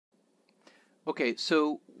Okay,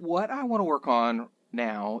 so what I want to work on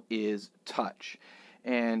now is touch.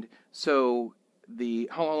 And so the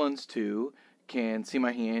HoloLens 2 can see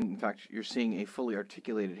my hand. In fact, you're seeing a fully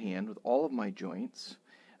articulated hand with all of my joints.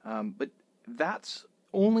 But that's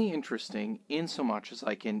only interesting in so much as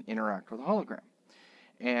I can interact with a hologram.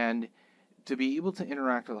 And to be able to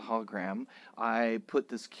interact with a hologram, I put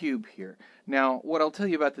this cube here. Now, what I'll tell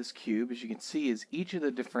you about this cube, as you can see, is each of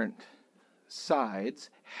the different sides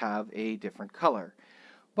have a different color.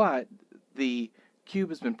 But the cube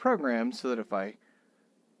has been programmed so that if I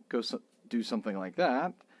do something like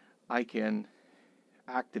that, I can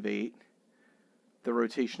activate the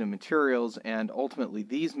rotation of materials, and ultimately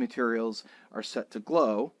these materials are set to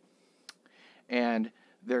glow, and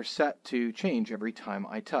they're set to change every time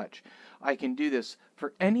I touch. I can do this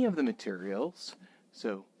for any of the materials.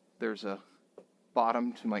 So there's a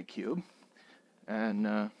bottom to my cube, and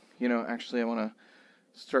actually I want to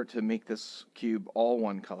start to make this cube all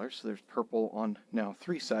one color. So there's purple on now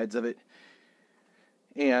 3 sides of it,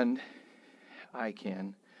 and I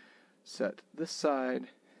can set this side.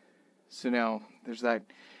 So now there's that.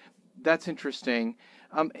 That's interesting.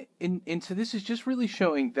 And so this is just really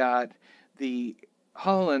showing that the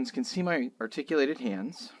HoloLens can see my articulated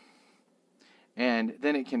hands, and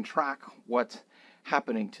then it can track what's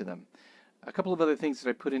happening to them. A couple of other things that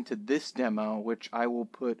I put into this demo, which I will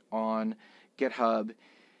put on GitHub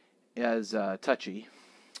as touchy,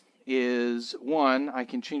 is one, I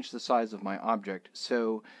can change the size of my object.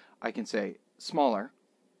 So I can say smaller,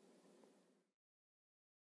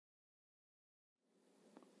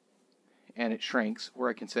 and it shrinks, or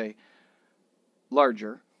I can say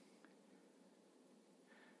larger,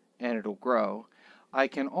 and it'll grow. I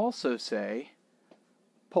can also say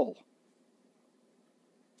pull,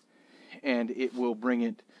 and it will bring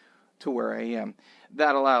it to where I am.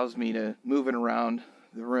 That allows me to move it around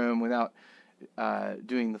the room without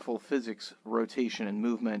doing the full physics rotation and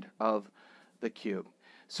movement of the cube.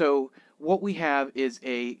 So what we have is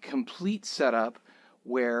a complete setup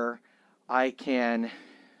where I can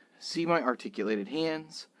see my articulated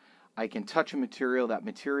hands, I can touch a material, that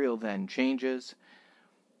material then changes,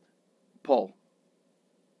 pull.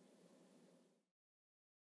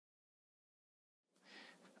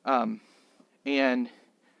 And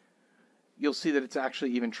you'll see that it's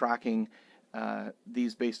actually even tracking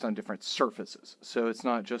these based on different surfaces. So it's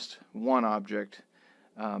not just one object.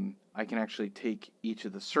 I can actually take each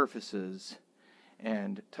of the surfaces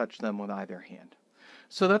and touch them with either hand.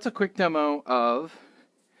 So that's a quick demo of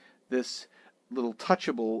this little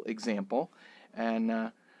touchable example,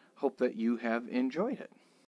 and hope that you have enjoyed it.